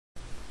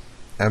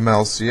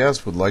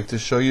MLCS would like to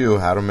show you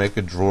how to make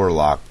a drawer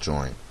lock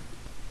joint.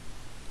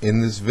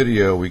 In this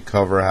video we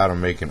cover how to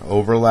make an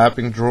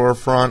overlapping drawer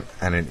front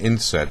and an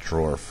inset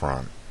drawer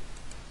front.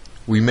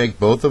 We make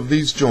both of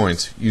these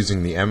joints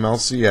using the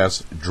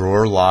MLCS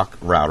drawer lock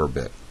router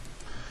bit.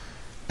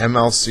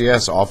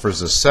 MLCS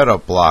offers a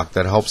setup block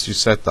that helps you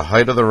set the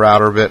height of the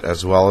router bit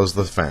as well as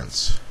the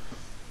fence.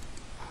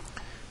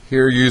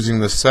 Here,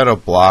 using the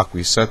setup block,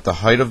 we set the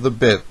height of the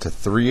bit to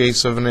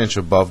 3/8 of an inch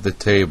above the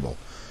table.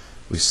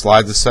 We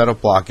slide the setup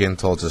block in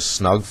until it's a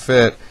snug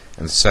fit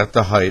and set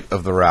the height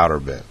of the router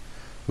bit.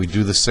 We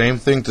do the same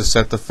thing to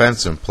set the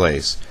fence in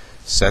place.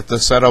 Set the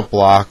setup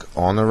block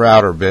on the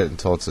router bit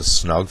until it's a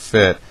snug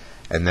fit,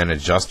 and then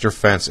adjust your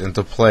fence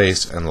into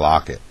place and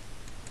lock it.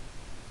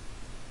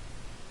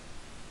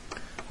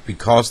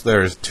 Because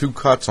there's two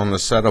cuts on the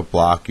setup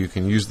block, you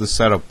can use the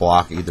setup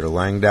block either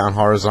laying down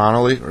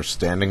horizontally or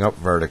standing up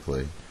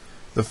vertically.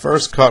 The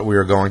first cut we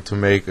are going to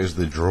make is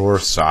the drawer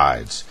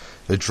sides.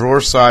 The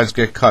drawer sides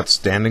get cut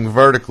standing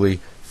vertically,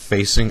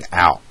 facing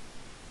out.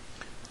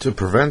 To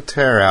prevent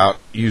tear out,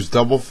 use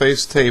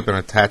double-faced tape and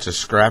attach a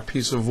scrap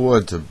piece of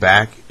wood to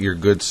back your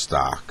good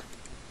stock.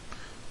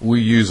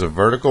 We use a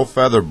vertical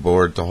feather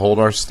board to hold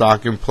our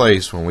stock in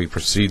place when we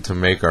proceed to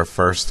make our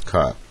first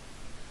cut.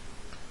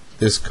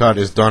 This cut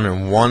is done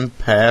in one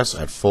pass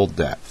at full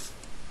depth.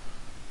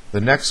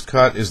 The next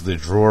cut is the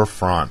drawer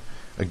front.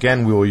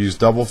 Again, we will use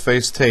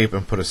double-faced tape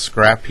and put a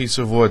scrap piece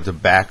of wood to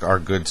back our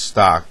good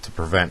stock to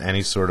prevent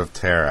any sort of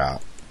tear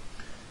out.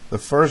 The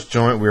first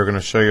joint we are going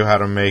to show you how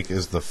to make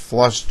is the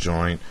flush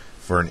joint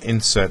for an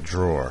inset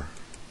drawer.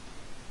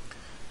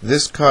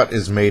 This cut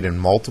is made in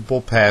multiple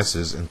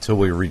passes until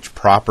we reach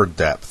proper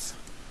depth.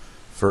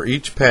 For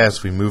each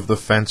pass, we move the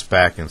fence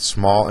back in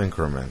small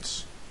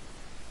increments.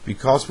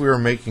 Because we are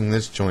making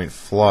this joint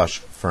flush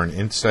for an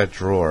inset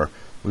drawer,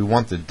 we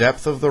want the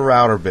depth of the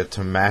router bit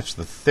to match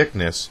the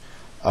thickness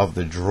of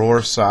the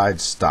drawer side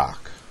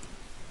stock.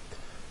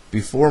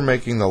 Before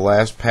making the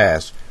last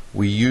pass,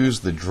 we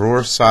use the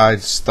drawer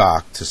side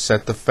stock to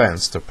set the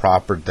fence to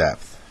proper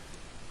depth.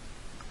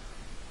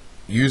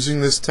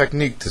 Using this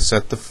technique to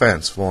set the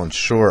fence will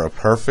ensure a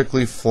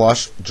perfectly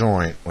flush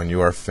joint when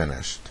you are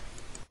finished.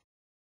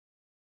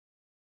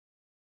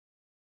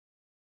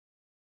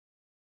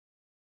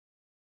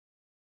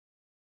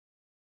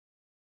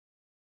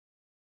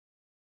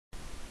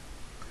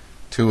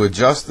 To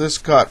adjust this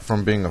cut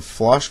from being a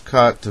flush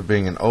cut to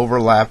being an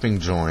overlapping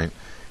joint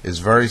is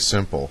very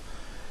simple.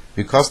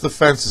 Because the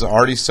fence is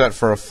already set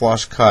for a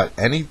flush cut,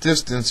 any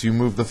distance you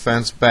move the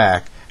fence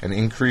back and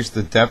increase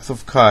the depth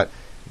of cut,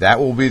 that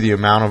will be the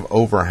amount of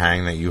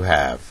overhang that you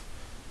have.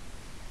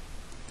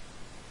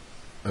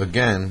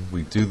 Again,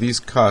 we do these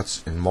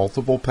cuts in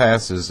multiple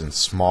passes in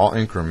small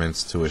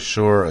increments to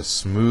assure a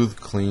smooth,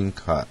 clean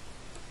cut.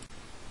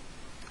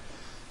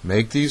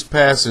 Make these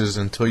passes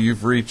until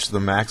you've reached the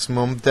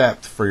maximum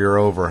depth for your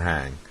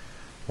overhang.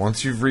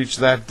 Once you've reached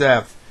that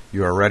depth,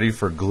 you are ready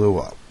for glue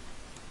up.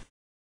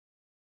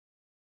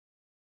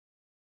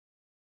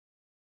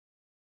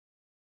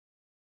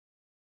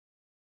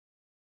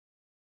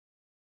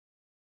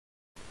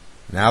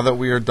 Now that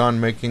we are done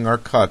making our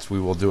cuts, we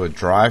will do a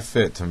dry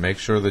fit to make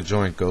sure the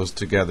joint goes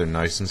together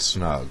nice and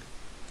snug.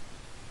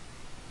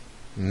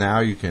 Now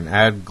you can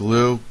add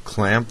glue,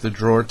 clamp the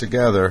drawer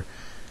together,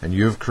 and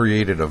you have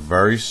created a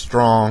very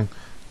strong,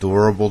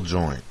 durable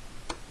joint.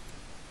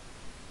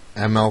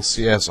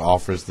 MLCS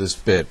offers this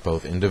bit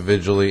both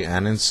individually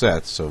and in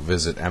sets, so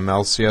visit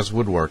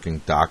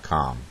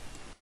mlcswoodworking.com.